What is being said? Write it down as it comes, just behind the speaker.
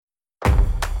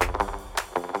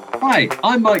Hi,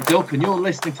 I'm Mike Dilk and you're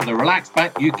listening to the Relax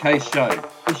Back UK show,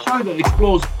 the show that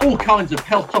explores all kinds of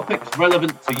health topics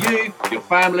relevant to you, your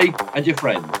family and your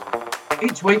friends.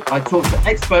 Each week I talk to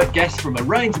expert guests from a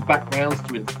range of backgrounds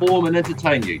to inform and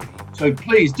entertain you. So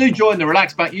please do join the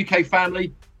Relax Back UK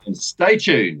family and stay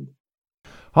tuned.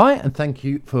 Hi, and thank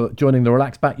you for joining the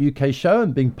Relax Back UK show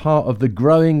and being part of the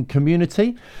growing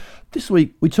community. This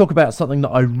week we talk about something that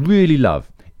I really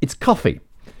love. It's coffee.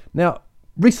 Now,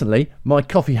 recently my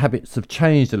coffee habits have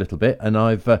changed a little bit and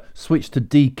I've switched to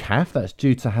decaf. That's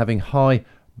due to having high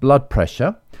blood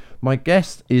pressure. My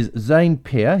guest is Zane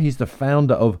Peer. He's the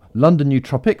founder of London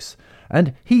Nootropics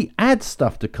and he adds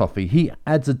stuff to coffee. He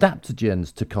adds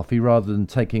adaptogens to coffee rather than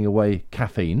taking away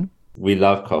caffeine. We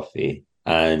love coffee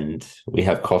and we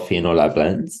have coffee in all our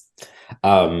blends.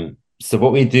 So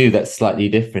what we do that's slightly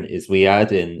different is we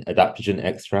add in adaptogen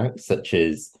extracts such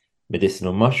as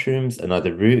medicinal mushrooms and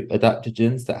other root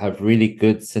adaptogens that have really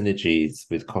good synergies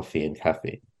with coffee and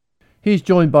caffeine. He's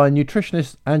joined by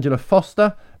nutritionist Angela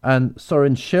Foster and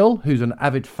Soren Schill, who's an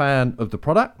avid fan of the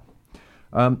product.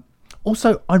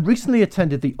 Also, I recently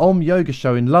attended the Om Yoga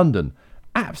show in London.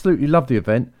 Absolutely loved the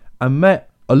event and met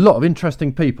a lot of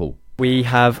interesting people. We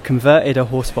have converted a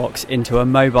horse box into a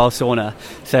mobile sauna.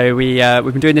 So we've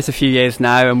been doing this a few years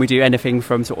now, and we do anything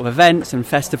from sort of events and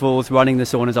festivals, running the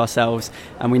saunas ourselves.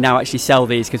 And we now actually sell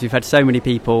these because we've had so many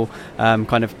people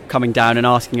kind of coming down and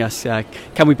asking us,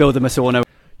 can we build them a sauna?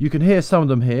 You can hear some of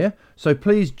them here. So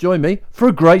please join me for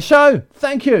a great show.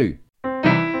 Thank you. This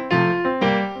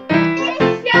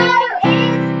show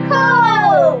is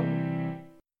cool!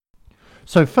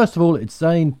 So first of all, it's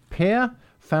Zane Peer,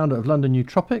 founder of London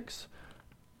Nootropics,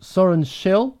 Soren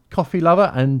Schill, coffee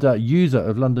lover and user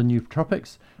of London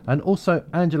Nootropics, and also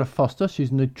Angela Foster. She's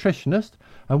a nutritionist,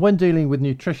 and when dealing with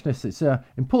nutritionists it's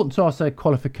important to ask their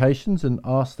qualifications and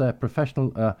ask their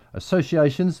professional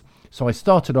associations. So I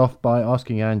started off by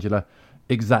asking Angela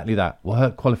exactly that, what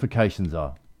her qualifications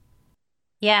are.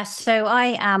 Yes, so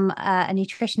I am a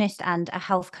nutritionist and a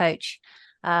health coach,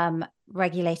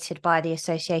 regulated by the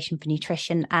Association for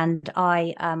Nutrition, and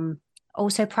I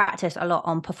also practice a lot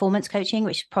on performance coaching,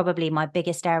 which is probably my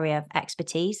biggest area of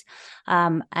expertise,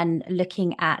 and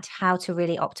looking at how to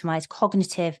really optimize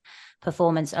cognitive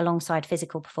performance alongside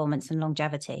physical performance and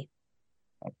longevity.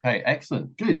 Okay,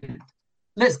 excellent. Good.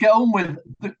 Let's get on with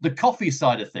the coffee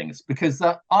side of things, because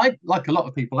I, like a lot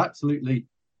of people, absolutely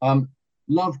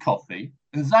love coffee.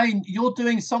 And Zane, you're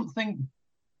doing something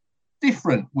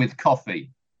different with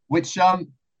coffee, which I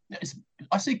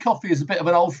see coffee as a bit of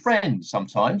an old friend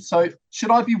sometimes. So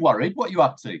should I be worried? What are you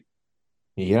up to?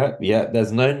 Yeah.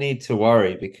 There's no need to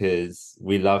worry because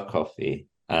we love coffee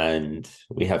and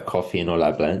we have coffee in all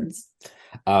our blends.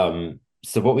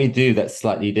 So what we do that's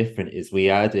slightly different is we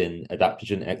add in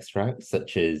adaptogen extracts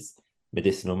such as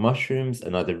medicinal mushrooms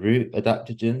and other root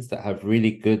adaptogens that have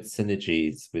really good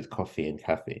synergies with coffee and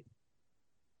caffeine.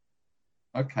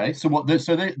 Okay, so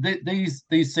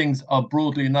these things are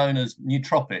broadly known as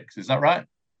nootropics, is that right?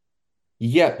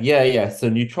 Yeah. So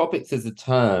nootropics is a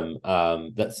term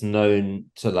that's known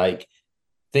to like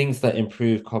things that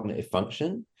improve cognitive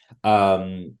function,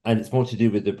 and it's more to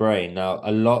do with the brain. Now,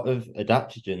 a lot of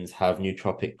adaptogens have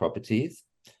nootropic properties.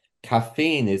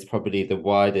 Caffeine is probably the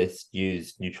widest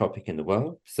used nootropic in the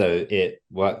world. So it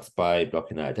works by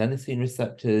blocking our adenosine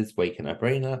receptors, waking our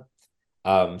brain up.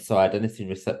 So adenosine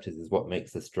receptors is what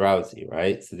makes us drowsy,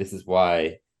 right? So this is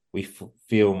why we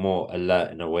feel more alert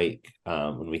and awake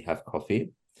when we have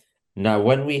coffee. Now,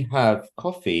 when we have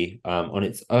coffee on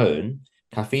its own,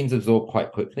 caffeine's absorbed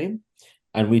quite quickly,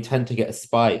 and we tend to get a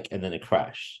spike and then a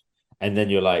crash. And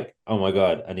then you're like, oh my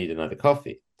God, I need another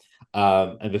coffee.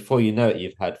 And before you know it,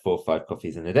 you've had 4 or 5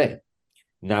 coffees in a day.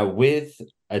 Now, with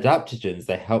adaptogens,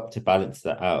 they help to balance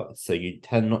that out. So you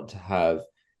tend not to have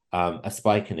a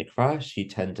spike and a crash. You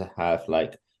tend to have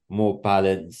like more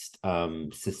balanced,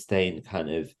 sustained kind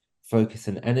of focus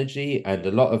and energy. And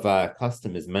a lot of our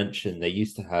customers mentioned they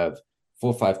used to have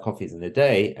 4 or 5 coffees in a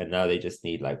day, and now they just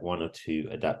need like 1 or 2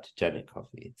 adaptogenic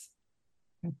coffees.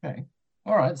 Okay,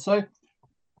 all right. So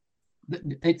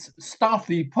it's stuff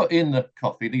that you put in the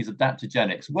coffee, these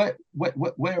adaptogenics. Where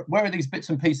are these bits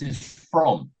and pieces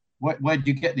from? Where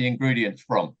do you get the ingredients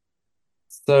from?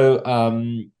 So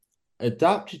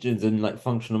adaptogens and like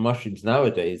functional mushrooms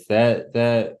nowadays,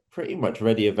 they're pretty much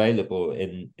ready available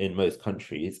in most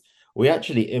countries. We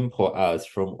actually import ours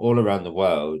from all around the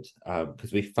world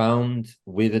because we found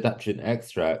with adaptogen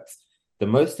extracts, the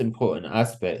most important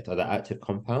aspect are the active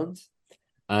compounds.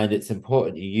 And it's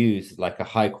important you use like a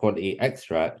high quality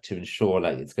extract to ensure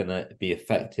like it's going to be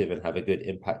effective and have a good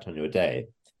impact on your day.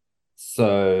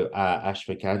 So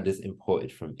ashwagandha is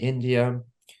imported from India.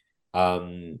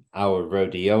 Our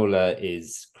rhodiola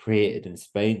is created in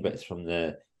Spain, but it's from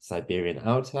the Siberian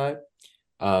Altai.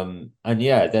 And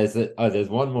yeah, there's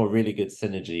one more really good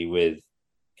synergy with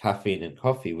caffeine and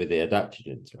coffee with the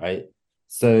adaptogens, right?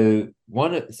 So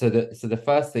the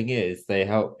first thing is they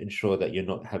help ensure that you're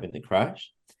not having the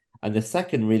crash. And the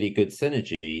second really good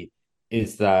synergy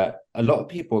is that a lot of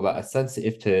people that are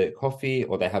sensitive to coffee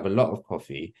or they have a lot of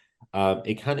coffee,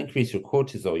 it can increase your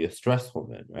cortisol, your stress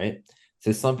hormone, right?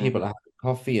 So some people are having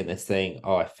coffee and they're saying,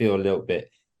 oh, I feel a little bit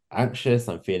anxious,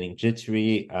 I'm feeling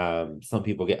jittery. Some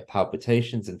people get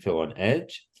palpitations and feel on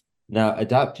edge. Now,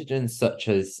 adaptogens such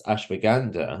as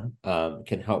ashwagandha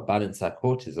can help balance our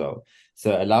cortisol.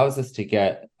 So it allows us to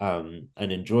get and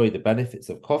enjoy the benefits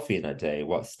of coffee in a day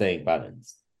while staying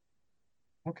balanced.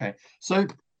 Okay. So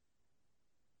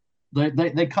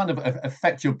they kind of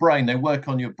affect your brain. They work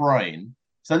on your brain.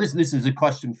 So this is a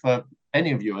question for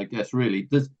any of you, I guess, really.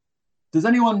 Does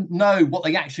anyone know what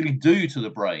they actually do to the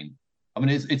brain? I mean,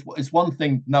 it's one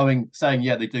thing saying,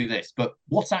 yeah, they do this, but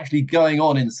what's actually going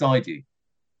on inside you?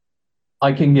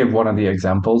 I can give one of the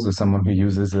examples of someone who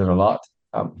uses it a lot.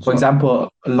 For Sure. example,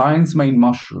 lion's mane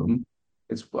mushroom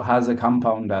has a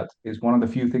compound that is one of the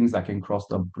few things that can cross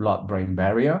the blood-brain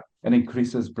barrier and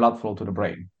increases blood flow to the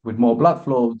brain. With more blood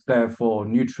flow, therefore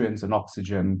nutrients and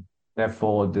oxygen,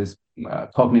 therefore this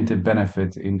cognitive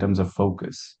benefit in terms of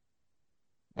focus.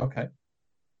 Okay.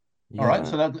 Yeah. All right.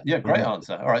 So great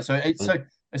answer. All right. So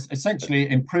it's essentially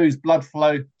improves blood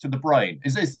flow to the brain.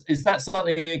 Is that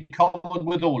something in common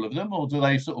with all of them, or do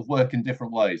they sort of work in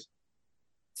different ways?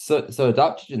 So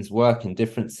adaptogens work in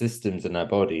different systems in our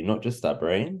body, not just our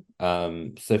brain.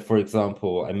 So for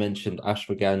example, I mentioned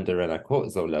ashwagandha and our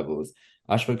cortisol levels.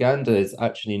 Ashwagandha is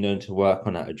actually known to work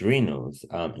on our adrenals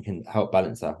and can help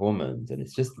balance our hormones. And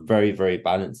it's just very, very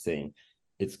balancing.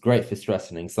 It's great for stress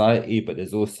and anxiety, but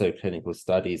there's also clinical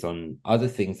studies on other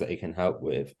things that it can help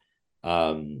with.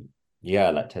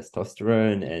 Like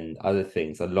testosterone and other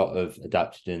things. A lot of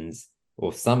adaptogens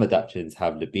or some adaptogens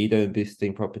have libido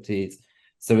boosting properties.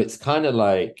 So it's kind of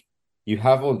like you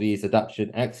have all these adaptogen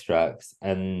extracts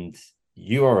and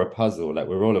you are a puzzle, like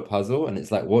we're all a puzzle. And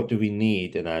it's like, what do we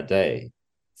need in our day?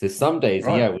 So some days,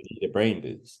 Right. yeah, we need a brain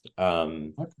boost.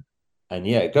 And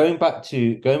yeah, going back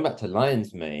to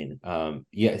lion's mane,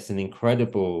 it's an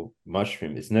incredible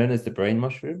mushroom. It's known as the brain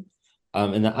mushroom.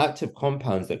 And the active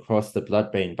compounds that cross the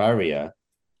blood-brain barrier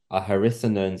are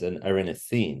harrisinones and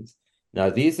erinacines. Now,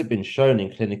 these have been shown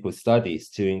in clinical studies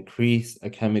to increase a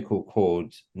chemical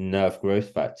called nerve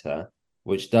growth factor,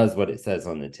 which does what it says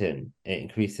on the tin. It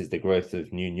increases the growth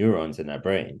of new neurons in our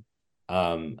brain.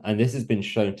 And this has been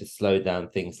shown to slow down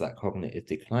things like cognitive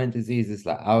decline diseases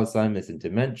like Alzheimer's and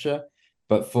dementia.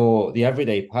 But for the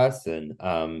everyday person,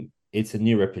 it's a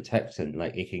neuroprotectant,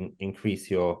 like it can increase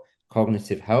your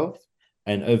cognitive health.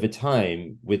 And over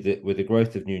time, with the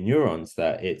growth of new neurons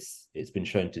that it's been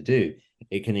shown to do,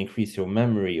 it can increase your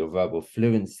memory, your verbal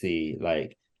fluency,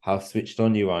 like how switched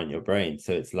on you are in your brain.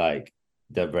 So it's like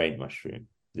the brain mushroom.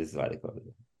 This is why they call it.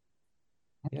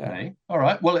 Yeah. Okay. All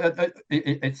right. Well,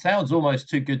 it sounds almost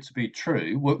too good to be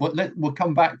true. We'll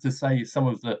come back to say some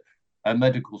of the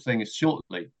medical things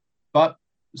shortly. But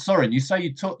Soren, you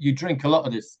say you drink a lot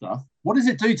of this stuff. What does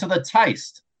it do to the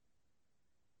taste?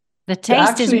 The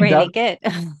taste is really good.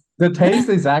 The taste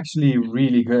is actually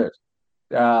really good.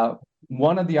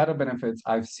 One of the other benefits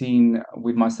I've seen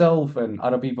with myself and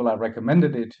other people I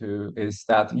recommended it to is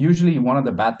that usually one of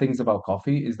the bad things about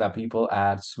coffee is that people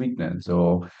add sweeteners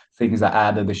or things that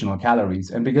add additional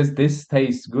calories. And because this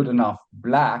tastes good enough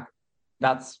black,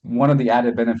 that's one of the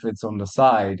added benefits on the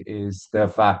side is the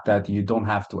fact that you don't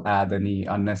have to add any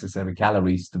unnecessary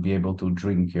calories to be able to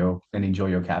drink and enjoy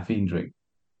your caffeine drink.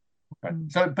 Okay.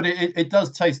 So, but it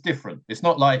does taste different. It's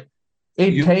not like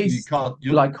it tastes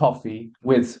like coffee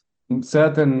with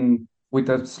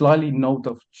a slightly note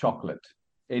of chocolate.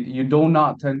 You do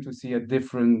not tend to see a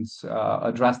difference,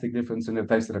 a drastic difference in the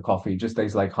taste of the coffee. It just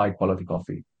tastes like high quality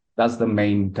coffee. That's the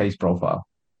main taste profile.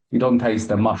 You don't taste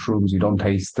the mushrooms. You don't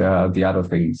taste the other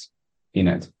things in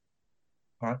it.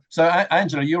 All right. So,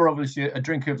 Angela, you're obviously a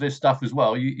drinker of this stuff as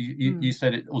well. You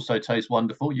said it also tastes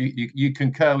wonderful. You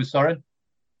concur with Soren?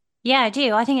 Yeah, I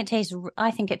do. I think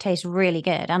it tastes really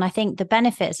good. And I think the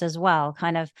benefits as well,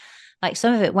 kind of like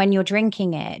some of it when you're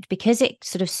drinking it, because it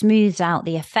sort of smooths out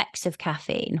the effects of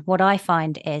caffeine. What I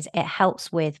find is it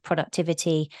helps with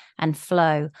productivity and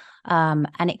flow.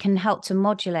 And it can help to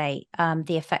modulate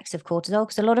the effects of cortisol,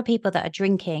 because a lot of people that are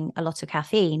drinking a lot of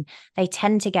caffeine, they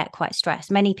tend to get quite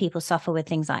stressed. Many people suffer with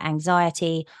things like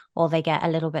anxiety, or they get a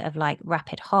little bit of like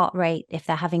rapid heart rate if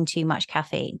they're having too much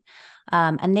caffeine.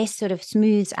 And this sort of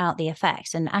smooths out the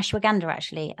effects. And ashwagandha,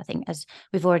 actually, I think, as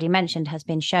we've already mentioned, has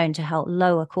been shown to help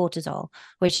lower cortisol,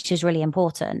 which is really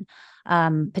important,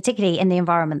 particularly in the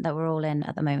environment that we're all in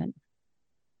at the moment.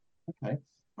 Okay.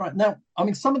 Right. Now, I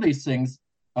mean, some of these things,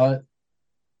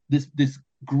 this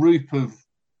group of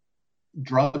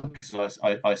drugs,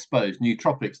 I suppose,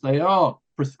 nootropics, they are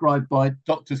prescribed by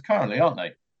doctors currently, aren't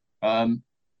they?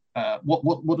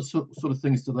 What sort of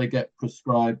things do they get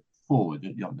prescribed for?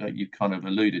 You kind of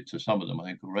alluded to some of them, I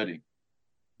think, already.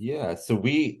 Yeah, so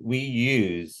we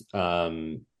use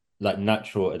like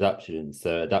natural adaptogens.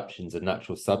 So adaptogens are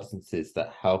natural substances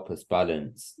that help us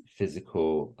balance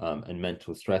physical and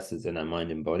mental stresses in our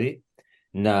mind and body.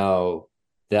 Now,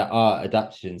 there are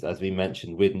adaptogens, as we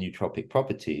mentioned, with nootropic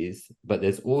properties, but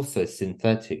there's also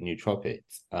synthetic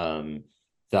nootropics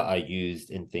that are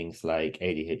used in things like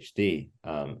ADHD.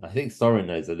 I think Soren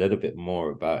knows a little bit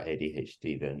more about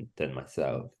ADHD than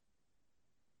myself.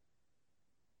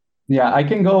 Yeah, I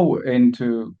can go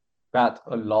into that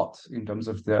a lot in terms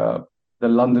of the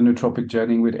London Nootropic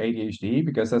journey with ADHD,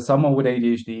 because as someone with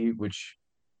ADHD, which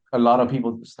a lot of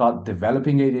people start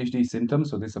developing ADHD symptoms,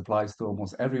 so this applies to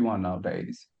almost everyone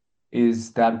nowadays,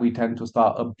 is that we tend to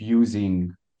start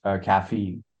abusing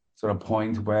caffeine, sort of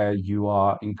point where you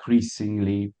are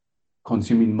increasingly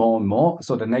consuming more and more,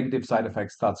 so the negative side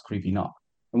effects starts creeping up.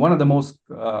 And one of the most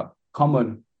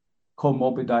common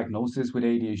comorbid diagnosis with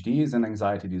ADHD is an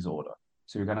anxiety disorder.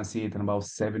 So you're going to see it in about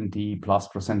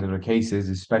 70+% of the cases,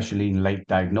 especially in late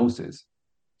diagnosis.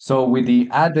 So with the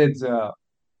added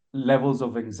levels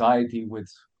of anxiety with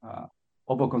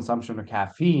overconsumption of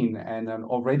caffeine and an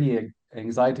already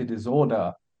anxiety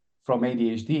disorder from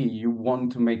ADHD, you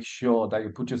want to make sure that you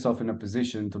put yourself in a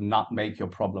position to not make your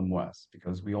problem worse,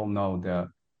 because we all know the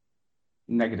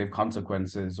negative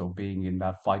consequences of being in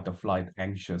that fight or flight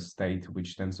anxious state,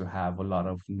 which tends to have a lot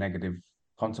of negative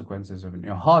consequences of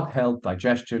your heart health,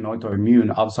 digestion,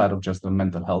 autoimmune, outside of just the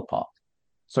mental health part.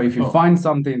 So if you find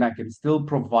something that can still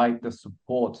provide the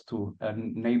support to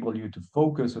enable you to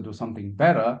focus or do something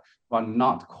better, but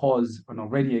not cause an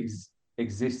already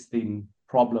existing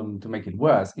problem to make it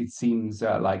worse, it seems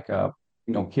like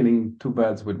killing two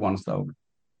birds with one stone.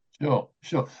 Sure.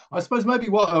 I suppose maybe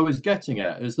what I was getting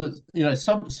at is that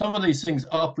some of these things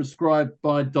are prescribed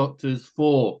by doctors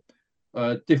for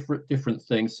different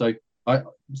things. So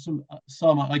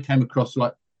some I came across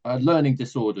like learning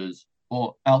disorders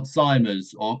or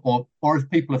Alzheimer's, or if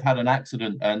people have had an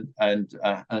accident and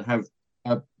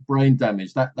have brain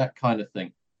damage, that kind of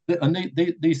thing. And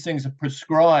these things are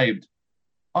prescribed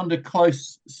under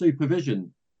close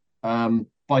supervision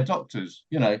by doctors.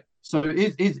 So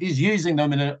is using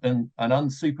them in an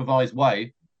unsupervised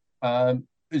way,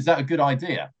 is that a good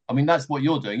idea? I mean, that's what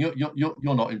you're doing.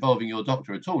 You're not involving your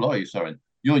doctor at all, are you, Soren?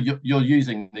 You're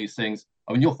using these things.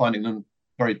 I mean, you're finding them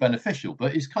very beneficial,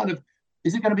 but is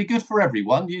it going to be good for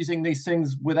everyone using these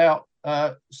things without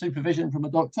supervision from a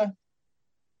doctor?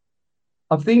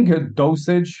 I think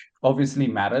dosage obviously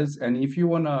matters. And if you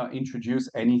want to introduce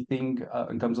anything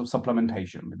in terms of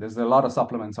supplementation, there's a lot of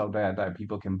supplements out there that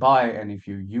people can buy. And if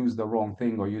you use the wrong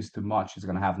thing or use too much, it's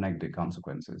going to have negative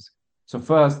consequences. So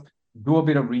first, do a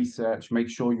bit of research, make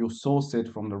sure you source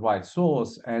it from the right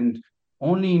source, and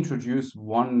only introduce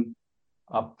one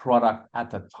product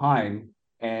at a time,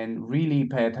 and really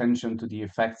pay attention to the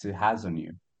effects it has on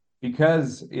you.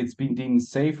 Because it's been deemed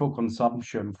safe for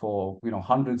consumption for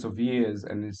hundreds of years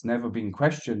and it's never been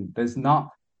questioned, there's not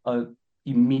an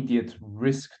immediate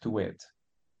risk to it.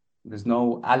 There's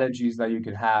no allergies that you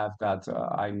could have that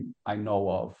I know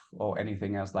of, or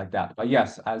anything else like that. But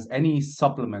yes, as any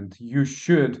supplement, you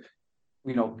should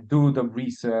do the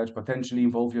research, potentially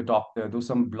involve your doctor, do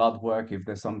some blood work if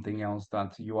there's something else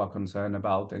that you are concerned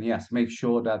about, and yes, make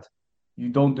sure that you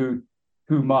don't do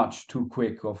too much too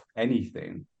quick of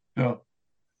anything. Sure.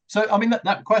 So, I mean,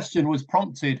 that question was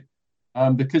prompted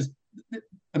because,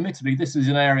 admittedly, this is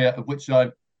an area of which I,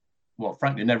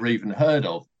 frankly, never even heard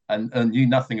of and knew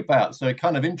nothing about. So it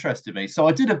kind of interested me. So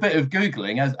I did a bit of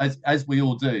Googling, as we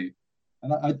all do.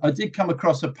 And I did come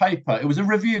across a paper. It was a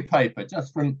review paper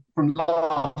just from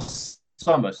last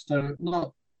summer, so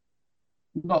not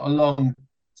a long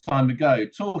time ago,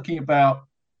 talking about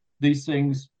these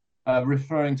things,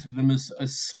 referring to them as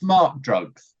smart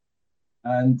drugs.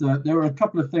 And there were a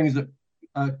couple of things that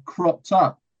cropped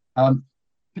up,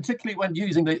 particularly when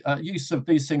using the use of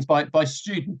these things by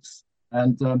students.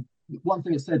 And one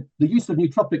thing it said, the use of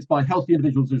nootropics by healthy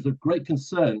individuals is of great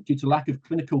concern due to lack of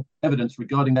clinical evidence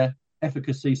regarding their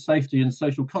efficacy, safety, and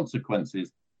social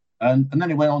consequences. And then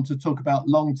it went on to talk about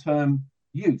long-term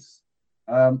use.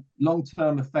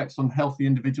 Long-term effects on healthy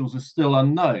individuals are still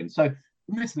unknown. So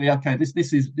admittedly, okay,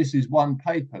 this is one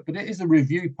paper, but it is a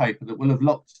review paper that will have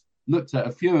looked at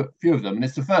a few of them, and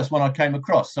it's the first one I came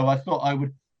across. So I thought I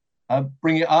would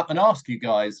bring it up and ask you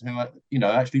guys who are,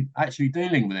 actually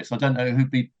dealing with this. I don't know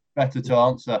who'd be better to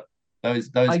answer those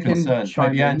concerns.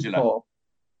 Maybe Angela.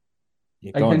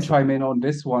 I can chime in on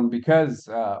this one because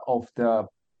of the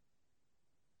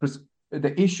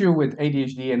issue with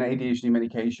ADHD and ADHD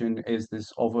medication is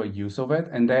this overuse of it,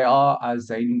 and they are, as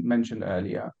Zain mentioned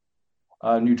earlier,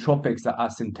 nootropics that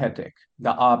are synthetic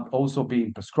that are also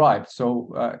being prescribed.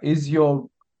 So, is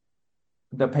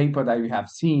the paper that you have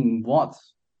seen what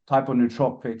type of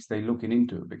nootropics they're looking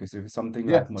into? Because if it's something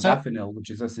like modafinil, which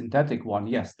is a synthetic one,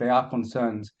 yes, there are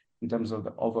concerns in terms of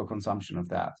the overconsumption of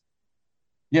that.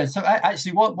 Yeah, so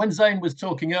actually, when Zain was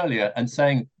talking earlier and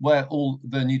saying where all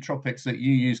the nootropics that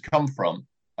you use come from,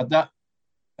 that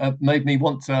made me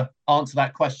want to answer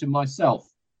that question myself.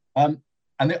 And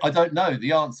I don't know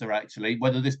the answer, actually,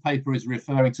 whether this paper is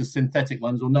referring to synthetic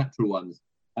ones or natural ones.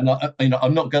 And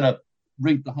I'm not going to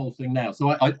read the whole thing now,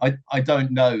 so I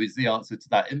don't know is the answer to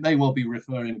that. It may well be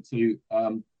referring to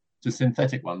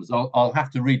synthetic ones. I'll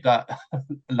have to read that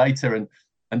later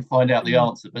and find out the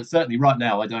answer. But certainly right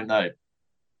now, I don't know.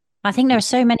 I think there are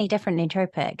so many different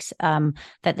nootropics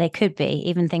that they could be,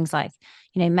 even things like,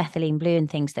 methylene blue and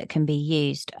things that can be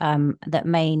used that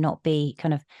may not be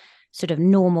kind of sort of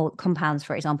normal compounds,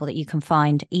 for example, that you can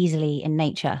find easily in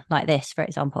nature, like this, for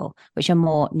example, which are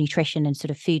more nutrition and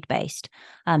sort of food based.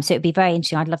 So it'd be very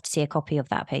interesting. I'd love to see a copy of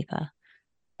that paper.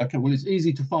 Okay, well, it's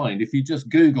easy to find. If you just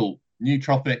Google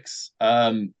nootropics,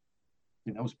 that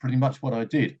was pretty much what I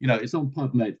did. It's on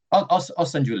PubMed. I'll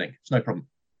send you a link. It's no problem.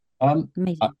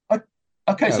 Amazing.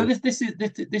 Okay, so this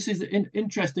is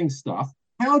interesting stuff.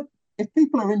 How, if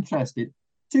people are interested,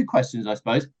 two questions, I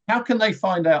suppose. How can they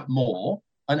find out more?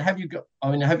 And have you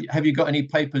got any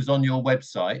papers on your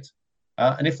website?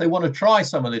 And if they want to try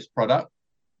some of this product,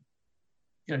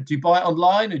 do you buy it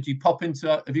online, or do you pop into?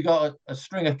 Have you got a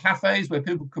string of cafes where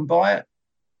people can buy it?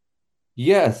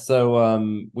 Yeah, so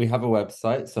we have a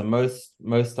website. So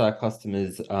most our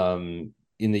customers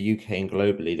in the UK and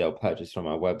globally, they'll purchase from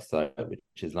our website,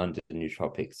 which is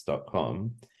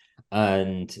londonnootropics.com.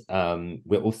 And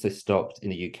we're also stocked in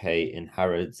the UK in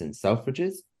Harrods and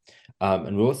Selfridges.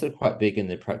 And we're also quite big in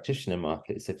the practitioner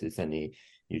market. So if there's any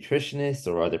nutritionists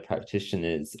or other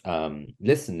practitioners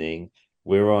listening,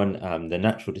 we're on the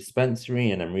Natural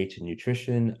Dispensary and Amrita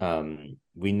Nutrition.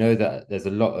 We know that there's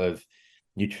a lot of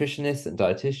nutritionists and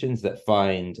dietitians that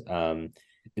find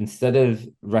instead of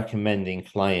recommending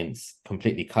clients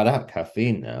completely cut out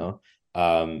caffeine now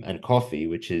and coffee,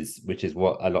 which is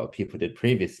what a lot of people did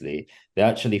previously, they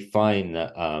actually find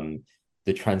that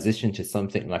the transition to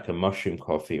something like a mushroom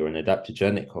coffee or an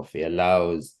adaptogenic coffee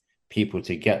allows people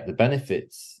to get the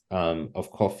benefits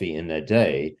of coffee in their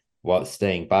day while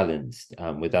staying balanced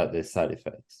without the side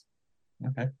effects.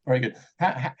 Okay, very good.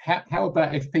 How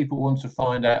about if people want to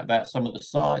find out about some of the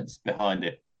science behind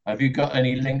it? Have you got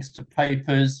any links to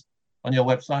papers on your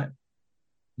website?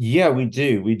 Yeah, we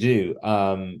do.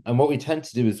 And what we tend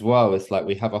to do as well is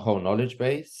we have a whole knowledge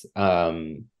base,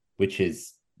 which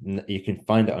is, you can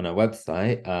find it on our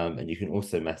website, and you can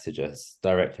also message us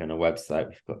directly on our website.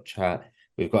 We've got chat.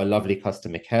 We've got a lovely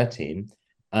customer care team.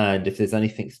 And if there's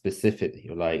anything specific that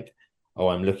you're like, oh,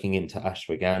 I'm looking into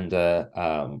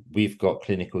ashwagandha, we've got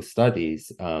clinical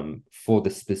studies for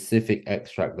the specific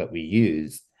extract that we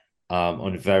use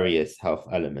on various health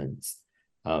elements.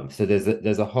 So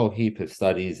there's a whole heap of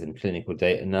studies and clinical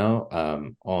data now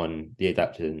on the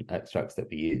adaptogen extracts that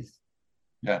we use.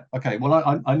 Yeah. Okay.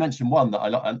 Well, I mentioned one that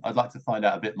I'd like to find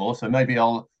out a bit more. So maybe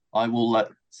I will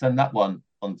send that one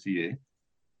on to you.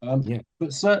 Yeah.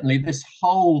 But certainly this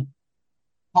whole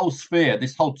sphere,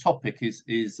 this whole topic is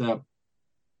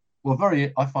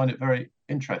I find it very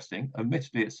interesting.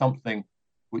 Admittedly, it's something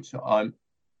which I'm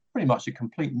pretty much a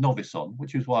complete novice on,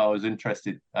 which is why I was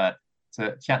interested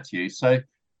to chat to you. So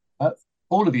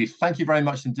all of you, thank you very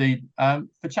much indeed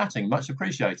for chatting. Much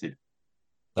appreciated.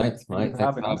 Thanks, Mike.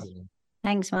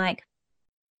 Thanks, Mike.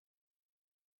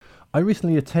 I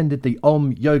recently attended the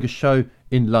Yoga show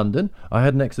in London. I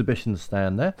had an exhibition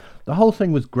stand there. The whole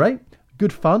thing was great,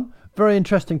 good fun, very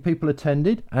interesting people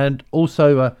attended and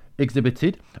also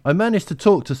exhibited. I managed to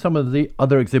talk to some of the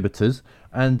other exhibitors,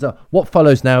 and what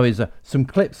follows now is some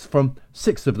clips from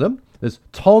 6 of them. There's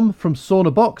Tom from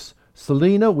Sauna Box,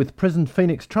 Selena with Prison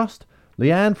Phoenix Trust,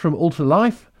 Leanne from Alter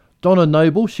Life, Donna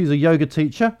Noble, she's a yoga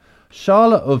teacher,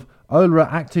 Charlotte of Ola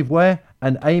Activewear,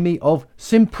 and Amy of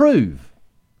Simprove.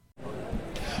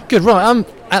 Good, right. I'm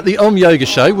at the Yoga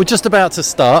show. We're just about to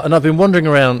start, and I've been wandering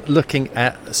around looking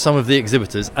at some of the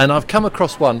exhibitors, and I've come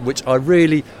across one which I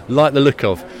really like the look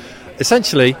of.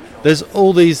 Essentially, there's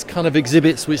all these kind of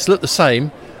exhibits which look the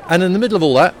same, and in the middle of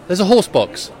all that, there's a horse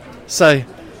box. So,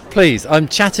 please, I'm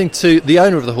chatting to the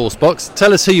owner of the horse box.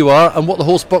 Tell us who you are and what the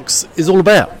horse box is all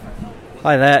about.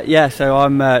 Hi there. Yeah, so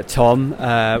I'm Tom.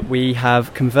 We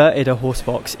have converted a horse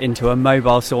box into a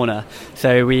mobile sauna.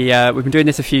 So we've been doing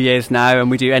this a few years now, and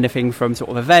we do anything from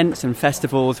sort of events and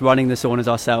festivals, running the saunas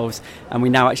ourselves. And we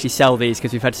now actually sell these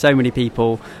because we've had so many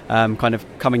people kind of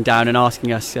coming down and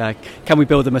asking us, can we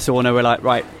build them a sauna? We're like,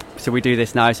 right, so we do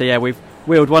this now. So yeah, we've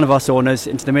wheeled one of our saunas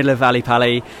into the middle of Valley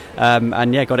Pally,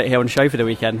 and yeah, got it here on show for the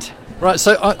weekend. Right,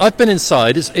 so I've been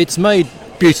inside. It's made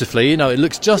beautifully, you know, it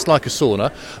looks just like a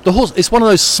sauna. The horse, it's one of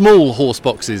those small horse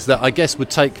boxes that I guess would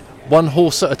take one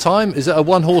horse at a time. Is it a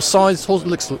one horse sized horse?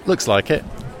 Looks like it.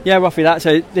 Yeah, roughly that.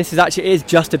 So this is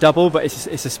just a double, but it's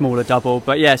a smaller double.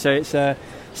 But yeah, so it's a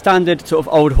standard sort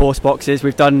of old horse boxes.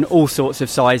 We've done all sorts of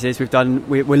sizes.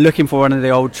 We're looking for one of the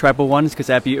old treble ones because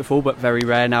they're beautiful but very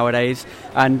rare nowadays.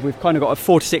 And we've kind of got a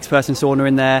 4 to 6 person sauna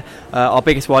in there. Our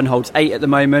biggest one holds 8 at the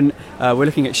moment. We're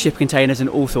looking at ship containers and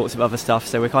all sorts of other stuff.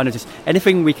 So we're kind of just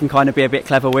anything we can kind of be a bit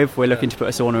clever with. We're looking to put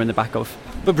a sauna in the back of.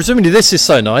 But presumably this is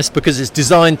so nice because it's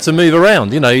designed to move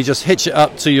around. You know, you just hitch it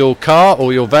up to your car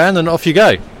or your van and off you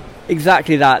go.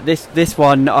 Exactly that. This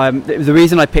one, the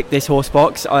reason I picked this horse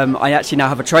box, I actually now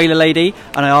have a trailer lady,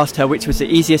 and I asked her which was the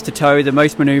easiest to tow, the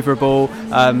most manoeuvrable,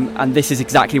 and this is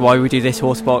exactly why we do this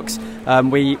horse box.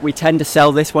 We tend to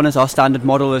sell this one as our standard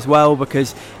model as well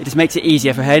because it just makes it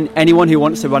easier for anyone who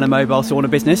wants to run a mobile sauna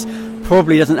business.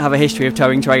 Probably doesn't have a history of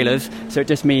towing trailers, so it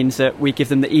just means that we give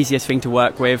them the easiest thing to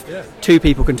work with. 2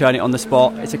 people can turn it on the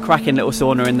spot. It's a cracking little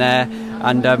sauna in there,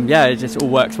 and yeah, it just all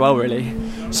works well really.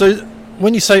 So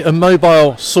when you say a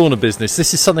mobile sauna business,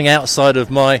 this is something outside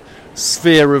of my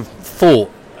sphere of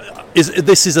thought.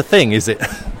 This is a thing, is it?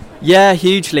 Yeah,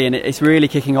 hugely, and it's really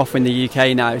kicking off in the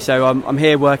UK now. So I'm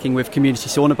here working with Community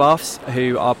Sauna Baths,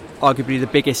 who are arguably the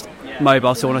biggest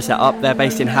mobile sauna set up. They're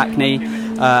based in Hackney,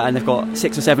 and they've got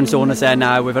 6 or 7 saunas there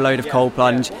now with a load of cold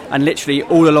plunge, and literally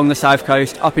all along the south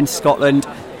coast, up in Scotland,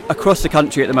 across the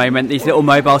country at the moment, these little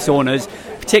mobile saunas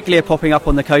particularly are popping up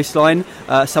on the coastline,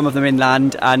 some of them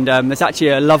inland, and there's actually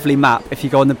a lovely map. If you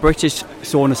go on the British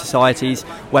Sauna Society's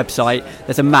website,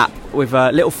 there's a map with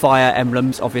little fire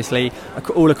emblems, obviously,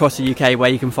 all across the UK where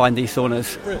you can find these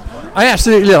saunas. I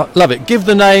absolutely love it. Give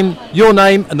the name, your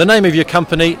name, and the name of your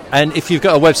company, and if you've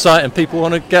got a website and people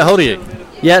want to get hold of you.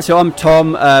 Yeah, so I'm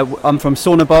Tom, I'm from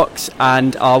Saunabox,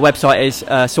 and our website is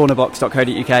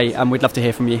saunabox.co.uk, and we'd love to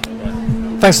hear from you.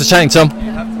 Thanks for chatting, Tom.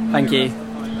 Thank you.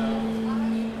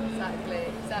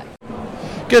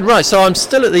 Good, right, so I'm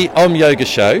still at the Yoga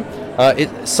show.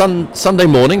 It's Sunday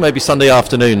morning, maybe Sunday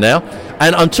afternoon now,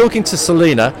 and I'm talking to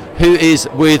Selena, who is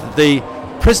with the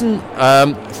prison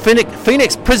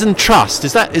Phoenix Prison Trust.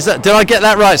 Is that? Did I get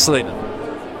that right, Selena?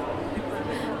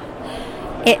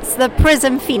 It's the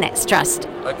Prison Phoenix Trust.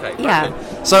 Okay. Yeah.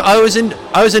 Okay. So I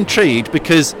was intrigued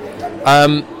because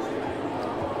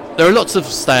there are lots of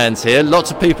stands here,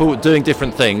 lots of people doing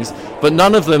different things, but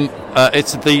none of them.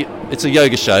 It's a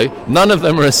yoga show. None of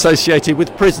them are associated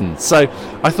with prison. So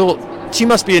I thought she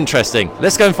must be interesting.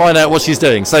 Let's go and find out what she's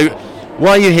doing. So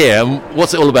why are you here and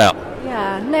what's it all about?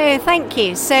 Yeah. No, thank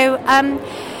you. So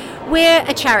we're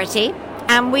a charity,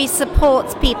 and we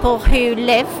support people who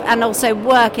live and also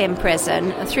work in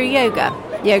prison through yoga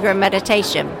and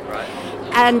meditation.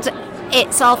 And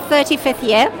it's our 35th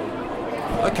year.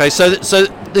 Okay, so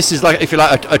this is like, if you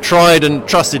like, a tried and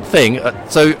trusted thing.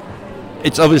 So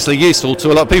it's obviously useful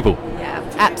to a lot of people. Yeah,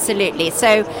 absolutely.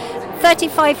 So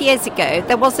 35 years ago,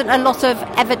 there wasn't a lot of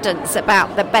evidence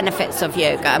about the benefits of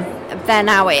yoga. There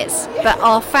now is. But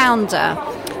our founder,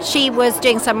 she was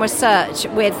doing some research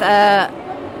with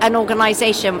an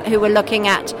organisation who were looking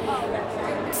at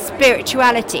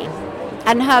spirituality.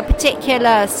 And her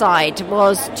particular side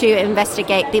was to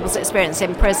investigate people's experience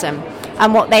in prison.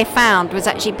 And what they found was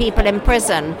actually people in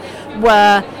prison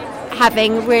were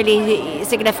having really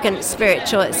significant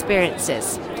spiritual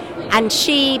experiences. And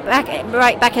she,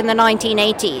 right back in the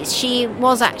 1980s, she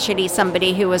was actually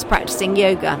somebody who was practicing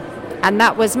yoga. And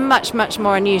that was much, much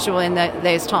more unusual in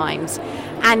those times.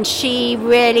 And she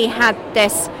really had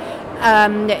this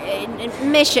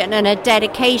mission and a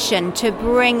dedication to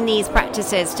bring these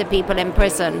practices to people in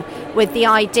prison, with the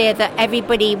idea that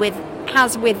everybody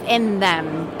has within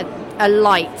them a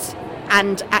light,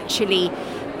 and actually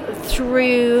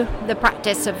through the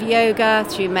practice of yoga,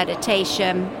 through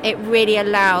meditation, it really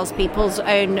allows people's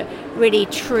own really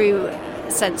true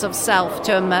sense of self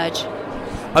to emerge.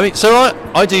 I mean, so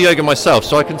I do yoga myself,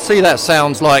 so I can see that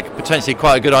sounds like potentially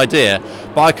quite a good idea,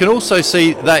 but I can also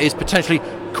see that is potentially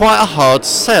quite a hard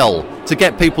sell to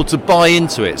get people to buy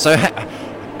into it. So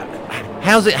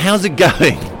how's it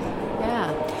going?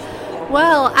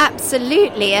 Well,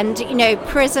 absolutely. And,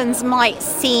 prisons might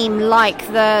seem like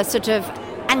the sort of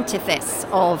antithesis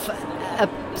of a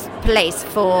place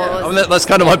for... I mean, that's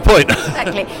kind of my point.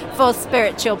 Exactly, for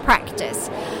spiritual practice.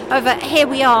 However, here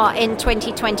we are in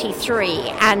 2023,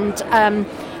 and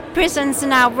prisons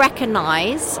now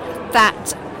recognise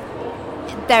that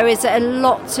there is a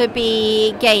lot to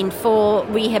be gained for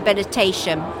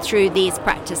rehabilitation through these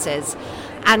practices.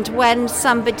 And when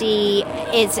somebody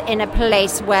is in a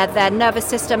place where their nervous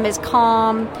system is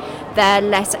calm, they're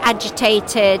less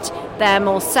agitated, they're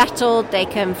more settled, they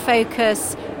can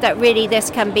focus, that really this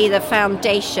can be the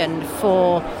foundation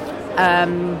for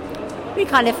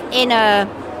kind of inner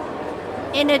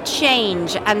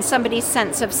change and somebody's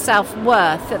sense of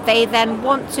self-worth, that they then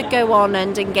want to go on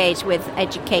and engage with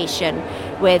education,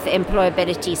 with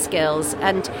employability skills.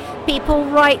 And people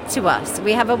write to us.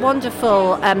 We have a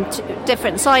wonderful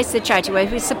different sides to the charity where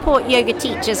we support yoga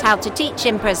teachers how to teach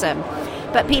in prison,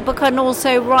 but people can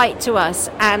also write to us,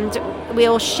 and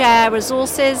we'll share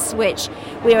resources which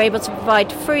we are able to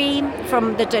provide free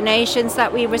from the donations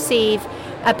that we receive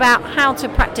about how to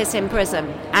practice in prison.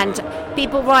 And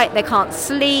people write they can't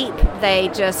sleep, they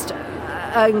just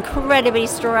are incredibly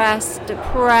stressed,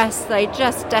 depressed, they're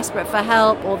just desperate for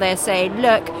help, or they say,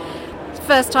 look,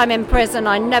 first time in prison,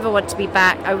 I never want to be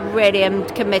back, I really am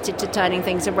committed to turning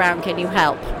things around, can you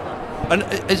help? And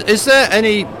is there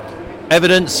any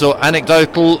evidence or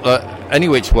anecdotal, any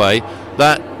which way,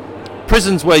 that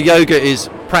prisons where yoga is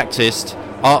practiced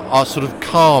are sort of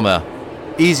calmer,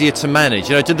 easier to manage?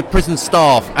 Do the prison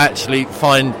staff actually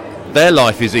find their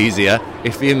life is easier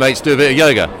if the inmates do a bit of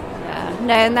yoga?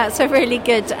 No, and that's a really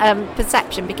good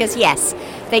perception, because yes,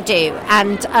 they do.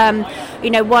 And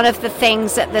one of the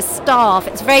things that the staff,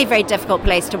 it's a very, very difficult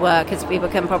place to work, as people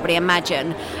can probably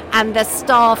imagine, and the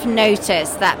staff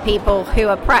notice that people who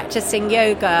are practicing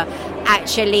yoga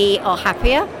actually are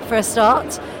happier for a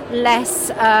start, less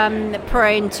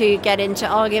prone to get into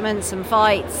arguments and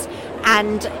fights,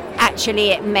 and actually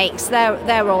it makes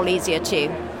their role easier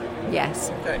too. Yes.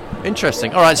 Okay.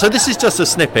 Interesting. All right, so this is just a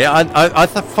snippet. I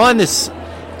find this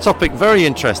topic very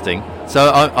interesting, so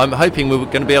I'm hoping we're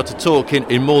going to be able to talk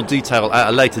in more detail at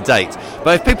a later date.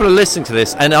 But if people are listening to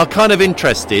this and are kind of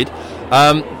interested,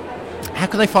 how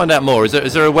can they find out more? Is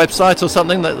there a website or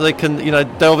something that they can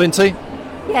delve into?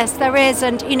 Yes, there is,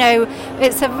 and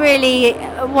it's a really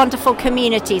wonderful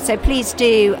community, so please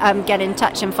do get in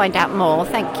touch and find out more.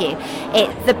 Thank you.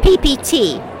 It's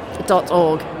theppt.org.uk.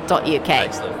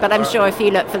 Excellent. But I'm sure if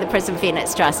you look for the Prison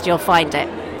Phoenix Trust, you'll find it.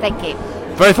 Thank you.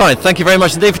 Very fine. Thank you very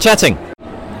much indeed for chatting.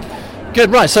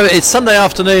 Good. Right. So it's Sunday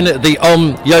afternoon at the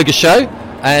Yoga Show,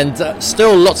 and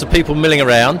still lots of people milling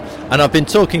around. And I've been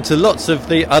talking to lots of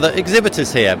the other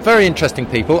exhibitors here. Very interesting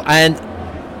people. And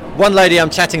one lady I'm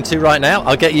chatting to right now,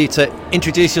 I'll get you to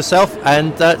introduce yourself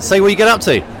and say what you get up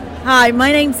to. Hi,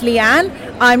 my name's Leanne.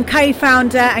 I'm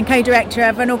co-founder and co-director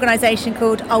of an organisation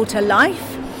called Alter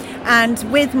Life. And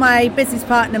with my business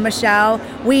partner Michelle,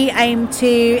 we aim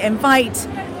to invite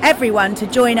everyone to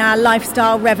join our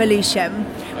lifestyle revolution.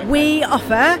 We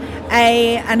offer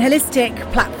an holistic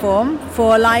platform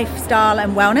for lifestyle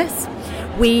and wellness.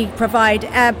 We provide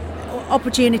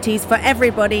opportunities for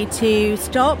everybody to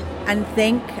stop and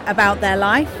think about their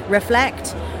life,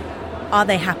 reflect. Are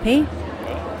they happy?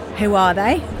 Who are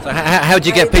they? So how do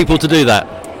you get people to do that?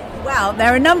 Well,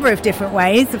 there are a number of different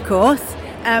ways, of course.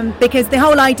 Because the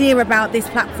whole idea about this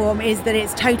platform is that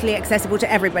it's totally accessible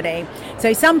to everybody.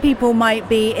 So some people might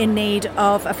be in need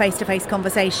of a face-to-face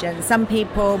conversation. Some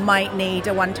people might need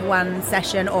a one-to-one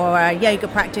session or a yoga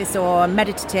practice or a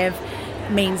meditative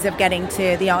means of getting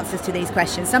to the answers to these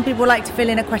questions. Some people like to fill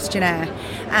in a questionnaire,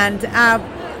 and our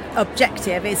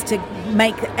objective is to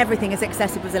make everything as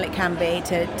accessible as it can be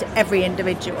to every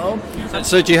individual.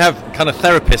 So do you have kind of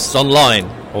therapists online,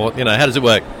 or how does it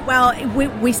work? Well,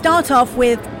 we start off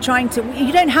with trying to,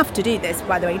 you don't have to do this,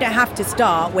 by the way, you don't have to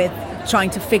start with trying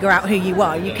to figure out who you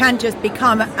are. You can just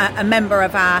become a member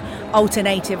of our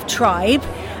alternative tribe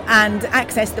and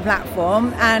access the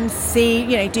platform and see,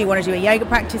 do you want to do a yoga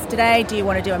practice today? Do you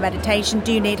want to do a meditation?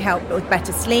 Do you need help with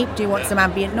better sleep? Do you want some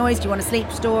ambient noise? Do you want a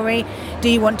sleep story? Do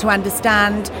you want to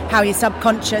understand how your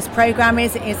subconscious programming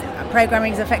is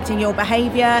affecting your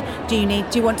behavior? Do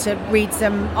you want to read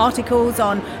some articles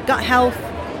on gut health?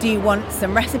 Do you want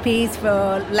some recipes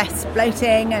for less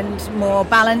bloating and more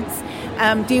balance?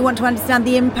 Do you want to understand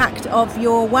the impact of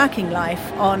your working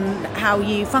life on how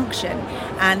you function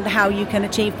and how you can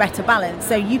achieve better balance?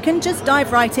 So you can just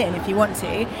dive right in if you want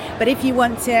to, but if you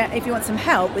want some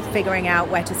help with figuring out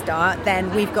where to start,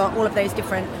 then we've got all of those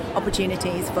different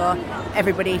opportunities for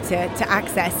everybody to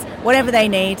access whatever they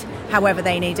need, however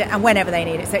they need it, and whenever they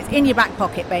need it. So it's in your back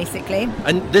pocket, basically.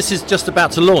 And this is just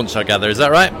about to launch, I gather, is that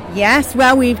right? Yes,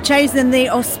 well, we've chosen the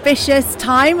auspicious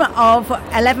time of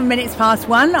 11 minutes past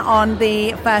 1 on the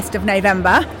 1st of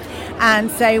November. And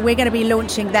so we're going to be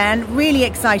launching then. Really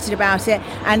excited about it.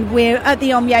 And we're at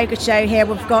the Om Yoga show here.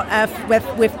 We've got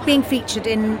we're being featured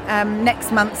in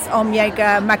next month's Om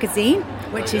Yoga magazine,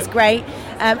 which is great.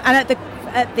 And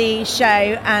at the show,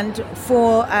 and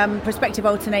for prospective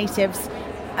alternatives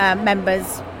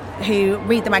members who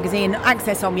read the magazine,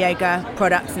 access Om Yoga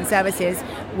products and services,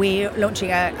 we're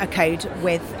launching a code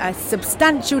with a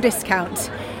substantial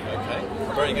discount.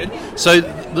 Very good. So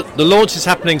the launch is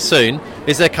happening soon.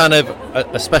 Is there kind of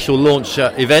a special launch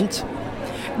event?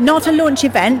 Not a launch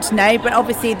event, no, but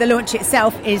obviously the launch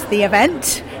itself is the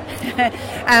event.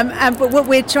 But what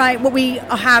we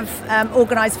have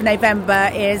organised for November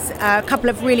is a couple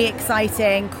of really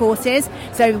exciting courses.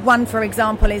 So one, for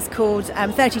example, is called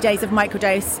 30 Days of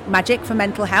Microdose Magic for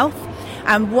Mental Health.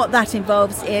 And what that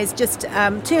involves is just 2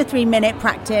 or 3 minute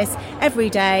practice every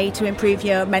day to improve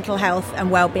your mental health and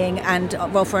well-being, and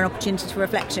for an opportunity for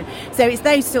reflection. So it's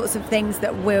those sorts of things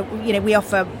that we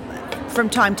offer from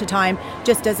time to time,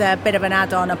 just as a bit of an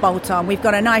add-on, a bolt-on. We've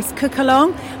got a nice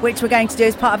cook-along, which we're going to do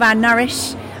as part of our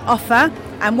Nourish offer.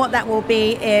 And what that will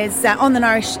be is on the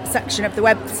Nourish section of the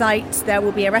website, there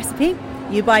will be a recipe.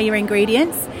 You buy your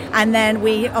ingredients, and then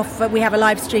we have a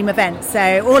live stream event.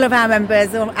 So all of our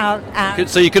members,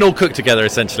 so you can all cook together,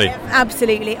 essentially.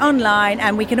 Absolutely, online,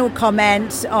 and we can all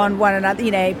comment on one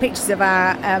another. Pictures of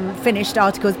our finished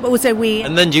articles, but also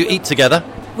And then do you eat together?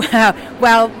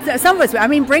 Well, some of us,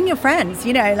 bring your friends,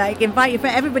 invite your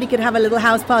friends. Everybody could have a little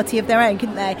house party of their own,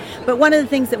 couldn't they? But one of the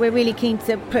things that we're really keen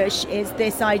to push is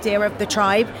this idea of the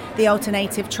tribe, the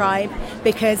alternative tribe,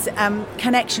 because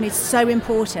connection is so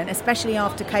important, especially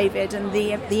after COVID and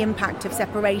the impact of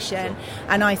separation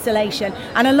and isolation.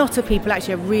 And a lot of people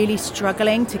actually are really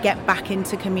struggling to get back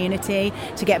into community,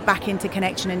 to get back into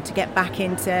connection, and to get back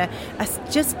into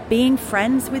just being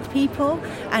friends with people,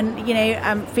 and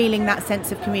feeling that sense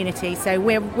of community. So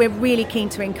we're really keen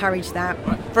to encourage that.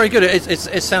 Very good.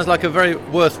 It sounds like a very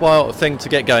worthwhile thing to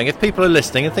get going. If people are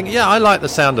listening and think, yeah, I like the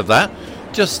sound of that,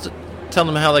 just tell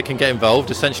them how they can get involved.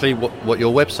 Essentially, what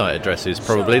your website address is.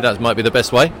 Probably that might be the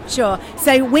best way. Sure.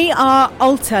 So we are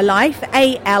Alter Life,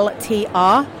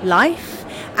 ALTR Life.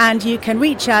 And you can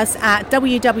reach us at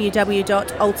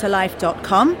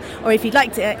www.alterlife.com, or if you'd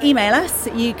like to email us,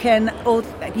 you can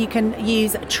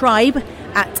use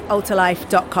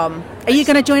tribe@alterlife.com. Are you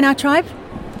going to join our tribe?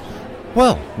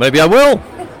 Well, maybe I will,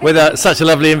 with such a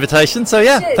lovely invitation. So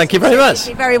yeah, thank you very much.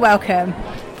 You're very welcome.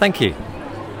 Thank you.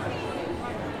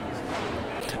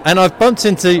 And I've bumped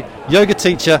into yoga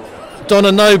teacher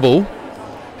Donna Noble,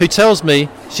 who tells me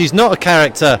she's not a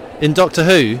character in Doctor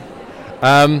Who.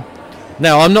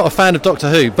 Now, I'm not a fan of Doctor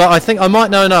Who, but I think I might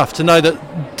know enough to know that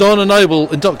Donna Noble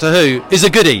in Doctor Who is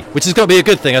a goodie, which has got to be a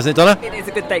good thing, hasn't it, Donna? It is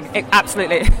a good thing,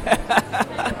 absolutely.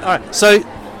 All right, so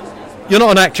you're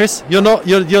not an actress, you're not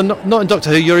in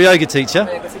Doctor Who, you're a yoga teacher.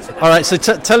 All right, so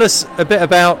tell us a bit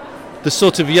about the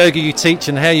sort of yoga you teach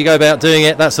and how you go about doing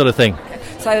it, that sort of thing.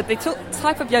 So the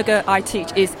type of yoga I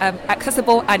teach is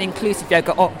accessible and inclusive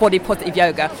yoga, or body positive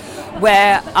yoga,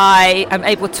 where I am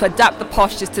able to adapt the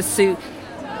postures to suit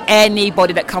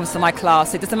anybody that comes to my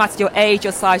class. It doesn't matter your age,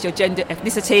 your size, your gender,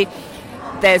 ethnicity.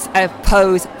 There's a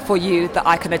pose for you that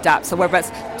I can adapt. So whether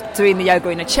it's doing the yoga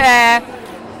in a chair,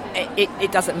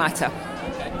 it doesn't matter.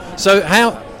 So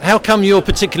how come you're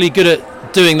particularly good at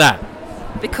doing that?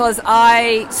 Because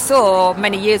I saw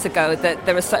many years ago that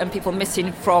there are certain people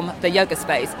missing from the yoga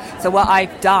space. So what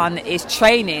I've done is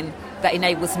training that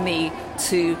enables me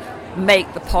to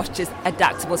make the postures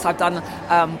adaptable. So I've done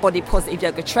body positive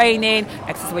yoga training,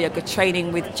 accessible yoga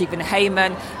training with Jeevan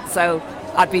Heyman. So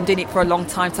I've been doing it for a long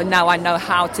time, so now I know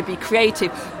how to be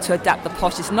creative to adapt the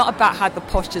postures. It's not about how the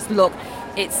postures look,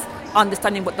 it's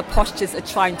understanding what the postures are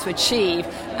trying to achieve,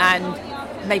 and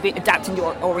maybe adapting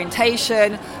your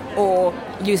orientation or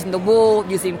using the wall,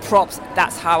 using props.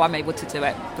 That's how I'm able to do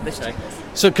it for this training.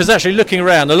 So, because actually looking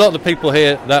around, a lot of the people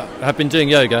here that have been doing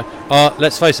yoga are,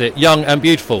 let's face it, young and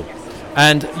beautiful.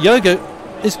 And yoga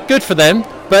is good for them,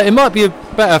 but it might be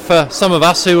better for some of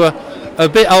us who are a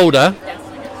bit older,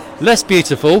 less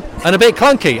beautiful, and a bit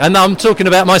clunky. And I'm talking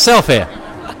about myself here.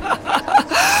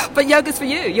 But yoga's for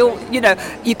you.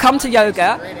 You come to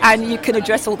yoga and you can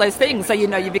address all those things. So,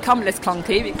 you become less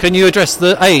clunky. Can you address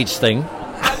the age thing?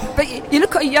 But you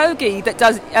look at a yogi that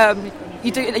does...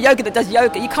 you do a yoga that does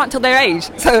yoga, you can't tell their age.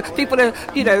 So people are,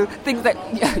 think that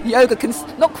yoga can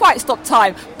not quite stop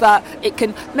time, but it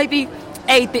can maybe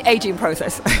aid the aging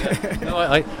process. No,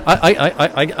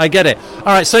 I get it. All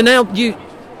right, so now you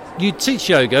teach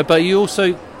yoga, but you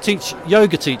also teach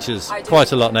yoga teachers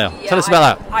quite a lot now. Yeah, Tell us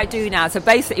about that. I do now. So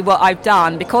basically what I've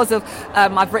done, because of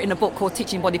I've written a book called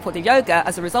Teaching Body Positive Yoga,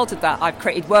 as a result of that I've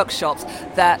created workshops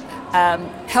that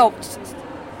helped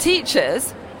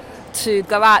teachers to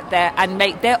go out there and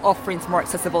make their offerings more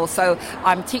accessible. So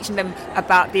I'm teaching them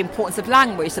about the importance of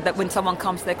language, so that when someone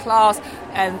comes to their class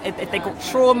and if they got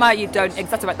trauma, you don't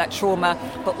exacerbate that trauma,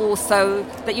 but also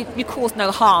that you cause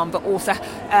no harm, but also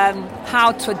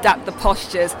how to adapt the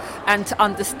postures and to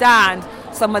understand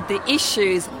some of the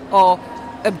issues or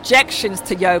objections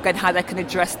to yoga and how they can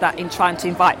address that in trying to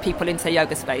invite people into a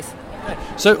yoga space.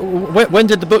 So when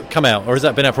did the book come out, or has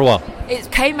that been out for a while?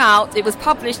 It came out, it was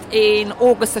published in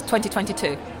August of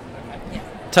 2022.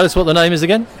 Tell us what the name is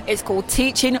again. It's called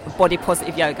Teaching Body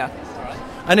Positive Yoga.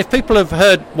 And if people have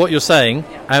heard what you're saying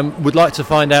and would like to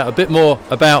find out a bit more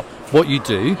about what you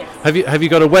do, have you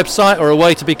got a website or a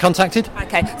way to be contacted?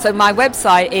 Okay, so my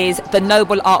website is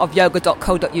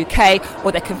thenobleartofyoga.co.uk,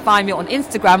 or they can find me on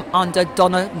Instagram under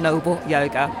Donna Noble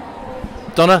Yoga.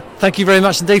 Donna, thank you very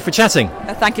much indeed for chatting.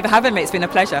 Thank you for having me. It's been a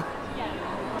pleasure.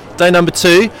 Day number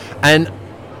 2, and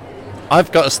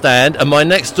I've got a stand, and my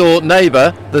next door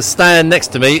neighbour, the stand next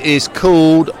to me, is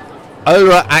called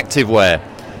Aura Activewear,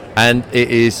 and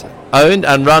it is owned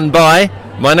and run by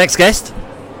my next guest,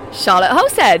 Charlotte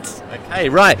Holstead. Okay,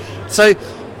 right. So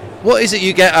what is it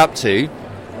you get up to?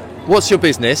 What's your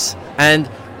business? And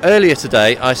earlier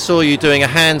today I saw you doing a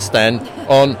handstand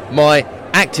on my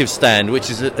active stand, which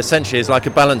is essentially is like a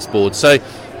balance board. So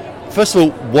first of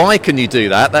all, why can you do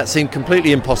that? That seemed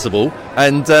completely impossible.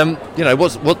 And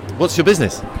what's your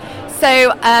business?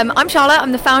 So I'm Charlotte.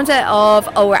 I'm the founder of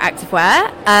Aura Activewear.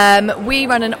 We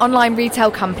run an online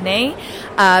retail company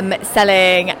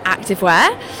selling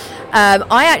activewear.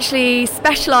 I actually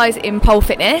specialise in pole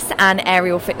fitness and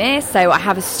aerial fitness. So I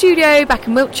have a studio back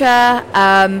in Wiltshire.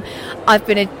 I've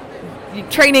been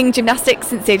training gymnastics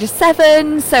since the age of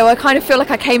 7, so I kind of feel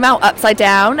like I came out upside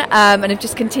down, and I've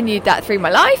just continued that through my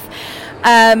life.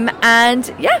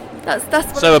 That's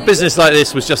what so a business like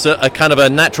this was just a kind of a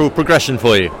natural progression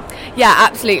for you. Yeah,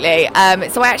 absolutely.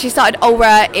 So I actually started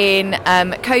Aura in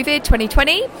COVID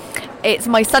 2020. It's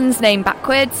my son's name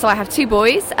backwards, so I have 2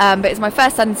 boys, but it's my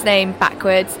first son's name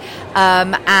backwards,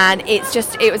 and it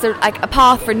was a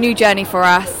path for a new journey for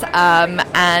us,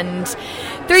 and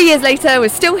 3 years later we're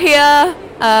still here,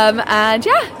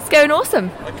 it's going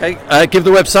awesome. Okay, give the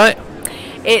website.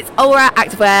 It's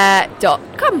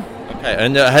auraactivewear.com. Okay,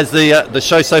 and has the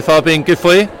show so far been good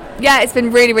for you? Yeah, it's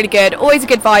been really, really good. Always a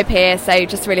good vibe here, so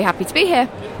just really happy to be here.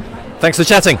 Thanks for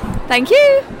chatting. Thank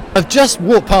you. I've just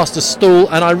walked past a stall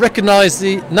and I recognise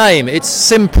the name. It's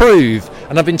Simprove,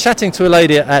 and I've been chatting to a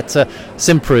lady at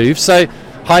Simprove. So,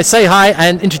 say hi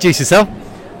and introduce yourself.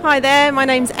 Hi there, my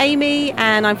name's Amy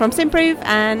and I'm from Simprove,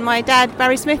 and my dad,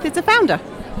 Barry Smith, is the founder.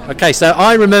 Okay, so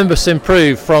I remember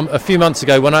Simprove from a few months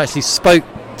ago when I actually spoke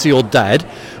to your dad,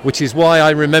 which is why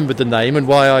I remembered the name and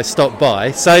why I stopped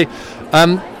by. So,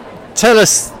 tell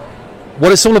us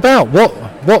what it's all about.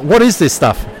 What is this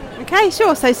stuff? Okay,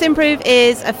 sure. So Simprove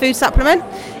is a food supplement.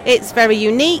 It's very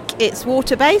unique. It's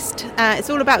water-based. It's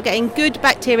all about getting good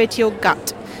bacteria to your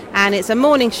gut. And it's a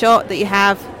morning shot that you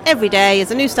have every day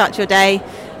as a new start to your day.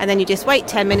 And then you just wait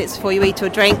 10 minutes before you eat or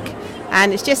drink.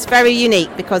 And it's just very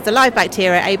unique because the live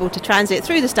bacteria are able to transit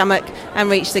through the stomach and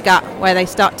reach the gut, where they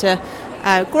start to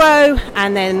grow.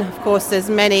 And then, of course, there's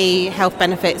many health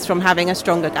benefits from having a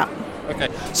stronger gut. Okay.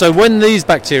 So when these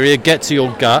bacteria get to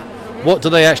your gut, what do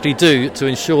they actually do to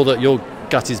ensure that your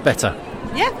gut is better?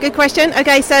 Yeah, good question.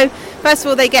 Okay, so first of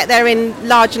all, they get there in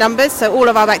large numbers, so all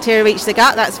of our bacteria reach the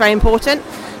gut. That's very important.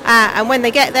 And when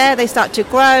they get there, they start to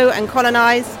grow and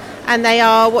colonise, and they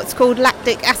are what's called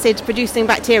lactic acid producing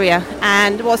bacteria.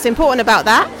 And what's important about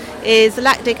that is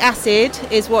lactic acid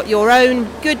is what your own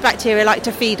good bacteria like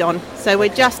to feed on. So we're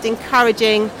just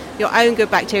encouraging your own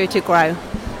good bacteria to grow.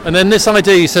 And then this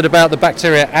idea you said about the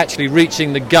bacteria actually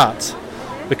reaching the gut,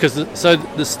 because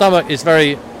the stomach is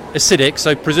very acidic,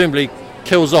 so presumably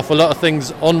kills off a lot of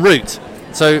things en route.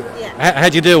 So how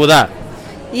do you deal with that?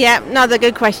 Yeah, another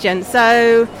good question.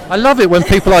 So I love it when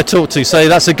people I talk to say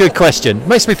that's a good question. It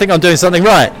makes me think I'm doing something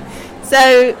right.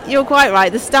 So you're quite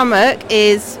right. The stomach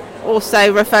is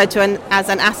also referred to as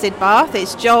an acid bath.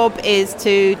 Its job is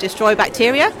to destroy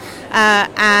bacteria,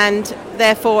 and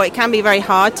therefore it can be very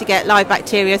hard to get live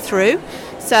bacteria through.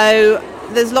 So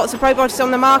there's lots of probiotics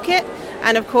on the market,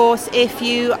 and of course if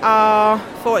you are,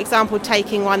 for example,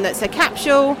 taking one that's a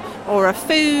capsule or a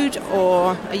food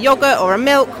or a yogurt or a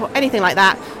milk or anything like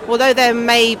that, although there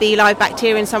may be live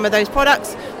bacteria in some of those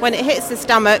products, when it hits the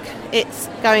stomach it's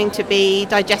going to be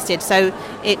digested, so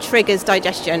it triggers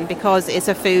digestion because it's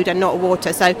a food and not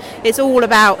water. So it's all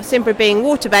about Simprove being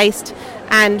water based,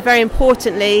 and very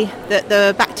importantly that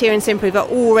the bacteria in Simprove are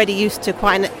already used to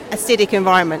quite an acidic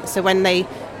environment, so when they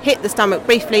hit the stomach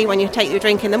briefly when you take your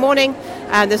drink in the morning,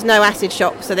 there's no acid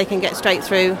shock, so they can get straight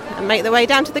through and make their way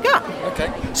down to the gut.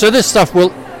 Okay. So this stuff will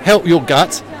help your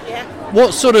gut. Yeah.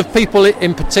 What sort of people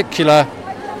in particular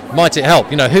might it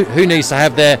help? You know, who needs to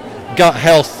have their gut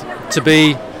health to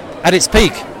be at its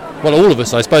peak? Well, all of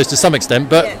us, I suppose, to some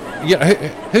extent, but you know,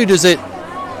 who does it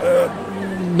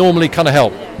normally kind of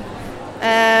help?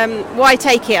 Why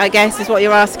take it, I guess, is what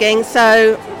you're asking.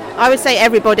 So I would say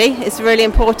everybody. It's really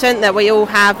important that we all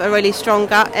have a really strong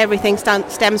gut. Everything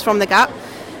stems from the gut.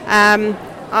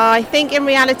 I think in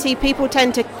reality people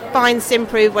tend to find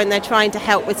Simprove when they're trying to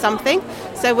help with something.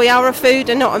 So we are a food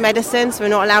and not a medicine, so we're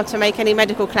not allowed to make any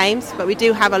medical claims, but we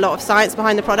do have a lot of science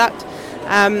behind the product.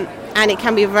 And it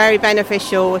can be very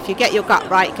beneficial if you get your gut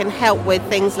right. It can help with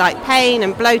things like pain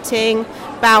and bloating,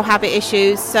 bowel habit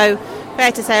issues. So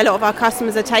fair to say a lot of our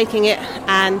customers are taking it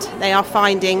and they are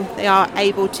finding they are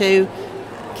able to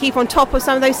keep on top of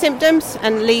some of those symptoms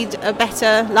and lead a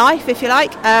better life, if you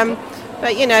like.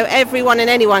 But you know, everyone and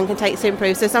anyone can take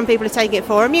Simprove. So some people are taking it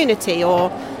for immunity or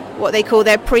what they call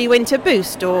their pre-winter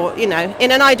boost, or you know,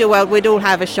 in an ideal world we'd all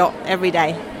have a shot every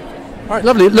day. All right,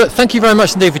 lovely. Look, thank you very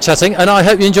much indeed for chatting, and I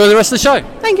hope you enjoy the rest of the show.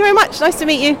 Thank you very much. Nice to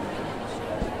meet you.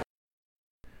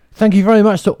 Thank you very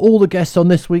much to all the guests on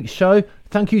this week's show.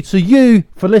 Thank you to you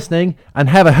for listening, and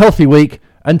have a healthy week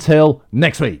until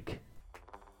next week.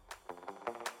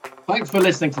 Thanks for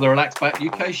listening to the Relax Back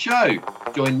UK show.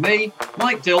 Join me,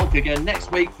 Mike Dilk, again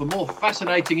next week for more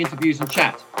fascinating interviews and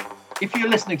chat. If you're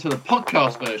listening to the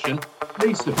podcast version,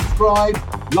 please subscribe,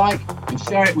 like, and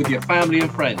share it with your family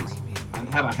and friends. And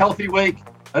have a healthy week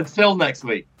until next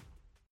week.